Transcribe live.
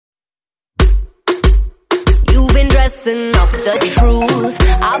dressing up the truth.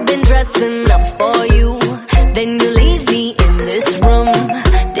 I've been dressing up for you. Then you leave me in this room,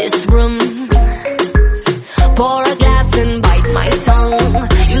 this room. Pour a glass and bite my tongue.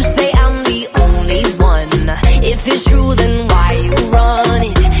 You say I'm the only one. If it's true, then why you run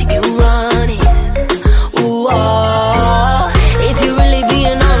it? You run it. Ooh, oh. If you're really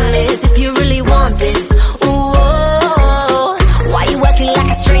being honest, if you really want this, ooh, oh. Why you acting like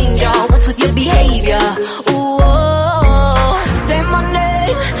a stranger? What's with your behavior? Ooh, oh. Say my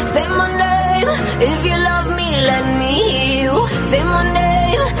name, say my name. If you love me, let me hear you. Say my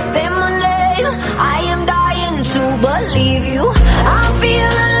name, say my name. I am dying to believe you. I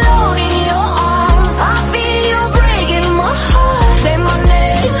feel alone in your arms. I feel you breaking my heart. Say my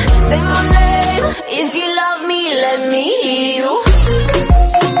name, say my name. If you love me, let me hear you.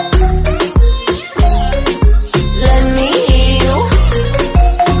 Let me hear you.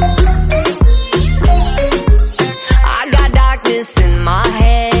 I got darkness in my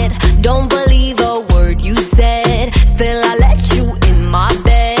head. Don't believe a word you said. Still I let you in my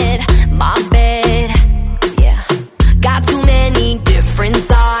bed, my bed. Yeah. Got too many different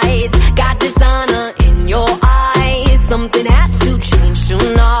sides. Got dishonor in your eyes. Something has to change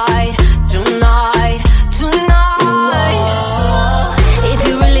tonight, tonight, tonight. If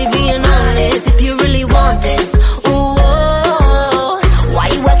you're really being honest, if you really want this, ooh, oh. Why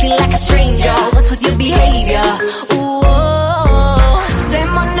you acting like a stranger? What's with your behavior? Ooh, oh. Say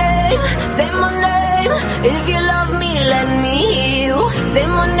my name, say my name. If you love me, let me hear you. Say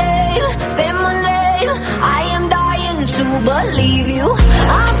my name, say my name. I am dying to believe you.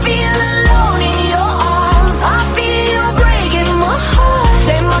 I feel alone in your arms. I feel you breaking my heart.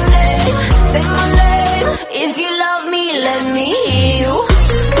 Say my name, say my name. If you love me, let me hear you.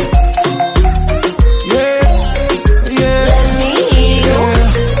 Yeah, yeah. Let me hear you.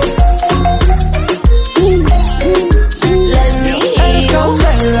 Let me hear you.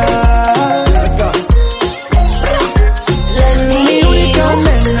 Let me hear you.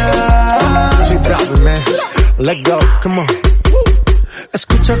 Soy bravo, man. Let go, come on.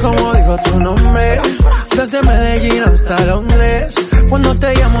 Escucha como digo tu nombre. Desde Medellín hasta Londres. Cuando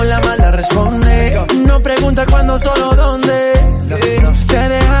te llamo la mala responde. No pregunta cuándo, solo dónde. Te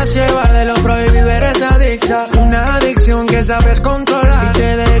dejas llevar de lo prohibido, eres adicta. Una adicción que sabes controlar. Y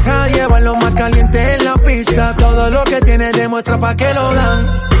te deja llevar lo más caliente en la pista. Todo lo que tienes demuestra pa' que lo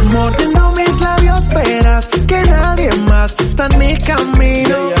dan. Mordiendo mis labios verás que nadie más está en mi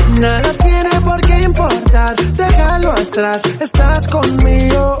camino. Nada tiene por qué importar, déjalo atrás, estás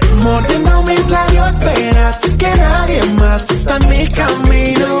conmigo. Mordiendo mis labios verás que nadie más está en mi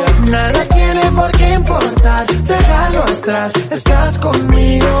camino. Nada tiene por qué importar, déjalo atrás, estás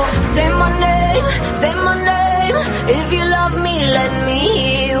conmigo. Say my name, say my name. If you love me, let me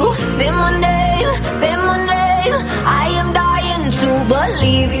hear you. Say my name, say my name. I am dying to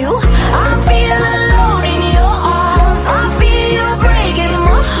believe you. I feel alone in your arms. I feel you breaking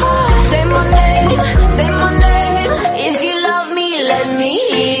my heart. Say my name, say my name. If you love me, let me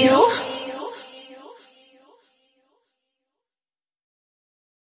hear you.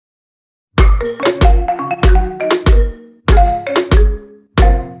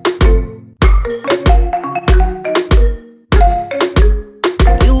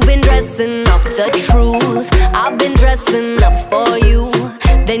 You've been dressing up the truth. I've been dressing up for you.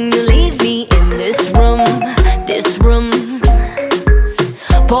 Then you leave me in this room, this room.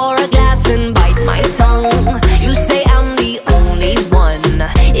 Pour a glass and bite my tongue. You say I'm the only one.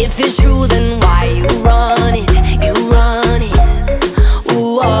 If it's true, then why you run it? You run it.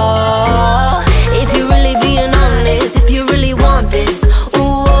 Ooh, oh. If you're really being honest, if you really want this,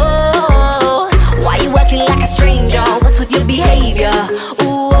 ooh, oh. Why you acting like a stranger? What's with your behavior?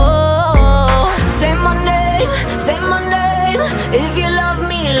 Ooh, oh. Say my name, say my name. If you love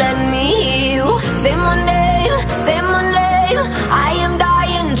me, let me hear you. Say my name, say my name. I am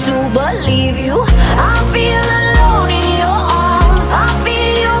dying to believe you. I feel alone in your arms. I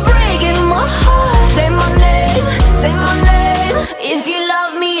feel you breaking my heart. Say my name, say my name. If you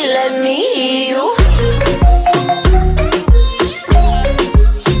love me, let me hear you.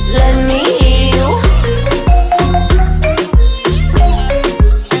 Let me hear you.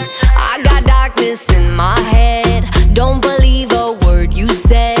 I got darkness in my head. Don't believe a word you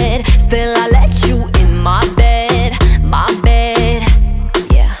said. Still I let you in my bed, my bed.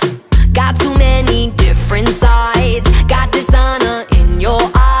 Yeah. Got too many different sides. Got dishonor in your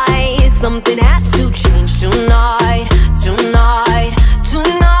eyes. Something has to change tonight, tonight,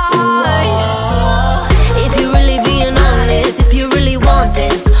 tonight. Ooh, if you're really being honest, if you really want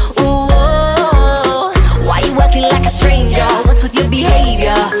this, ooh, oh. Why you acting like a stranger? What's with your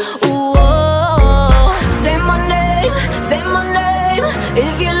behavior? Ooh, oh. Say my name.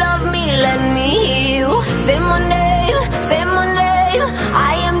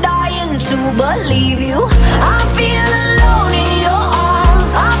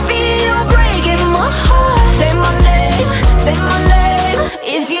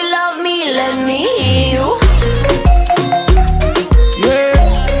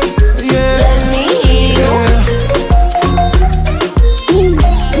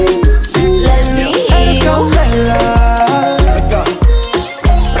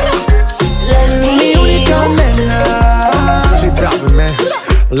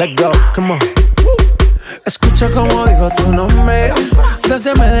 come on. Escucha como digo tu nombre,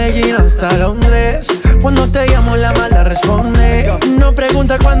 desde Medellín hasta Londres. Cuando te llamo la mala responde. No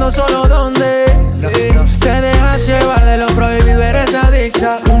pregunta cuándo, solo dónde. Te dejas llevar de lo prohibido, eres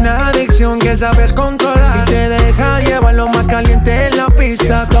adicta. Una adicción que sabes controlar. Y te deja llevar lo más caliente en la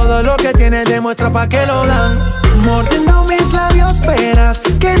pista. Todo lo que tienes demuestra pa' que lo dan. Mordiendo mis labios verás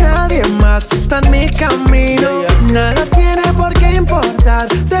que nadie más está en mi camino. Nada tiene por qué importar,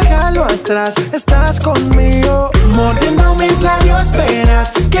 déjalo atrás, estás conmigo. Mordiendo mis labios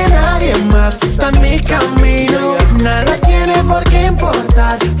verás que nadie más está en mi camino. Nada tiene por qué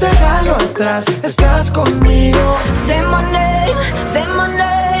importar, déjalo atrás, estás conmigo. Say my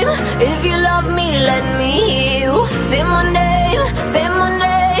name, if you love me, let me hear.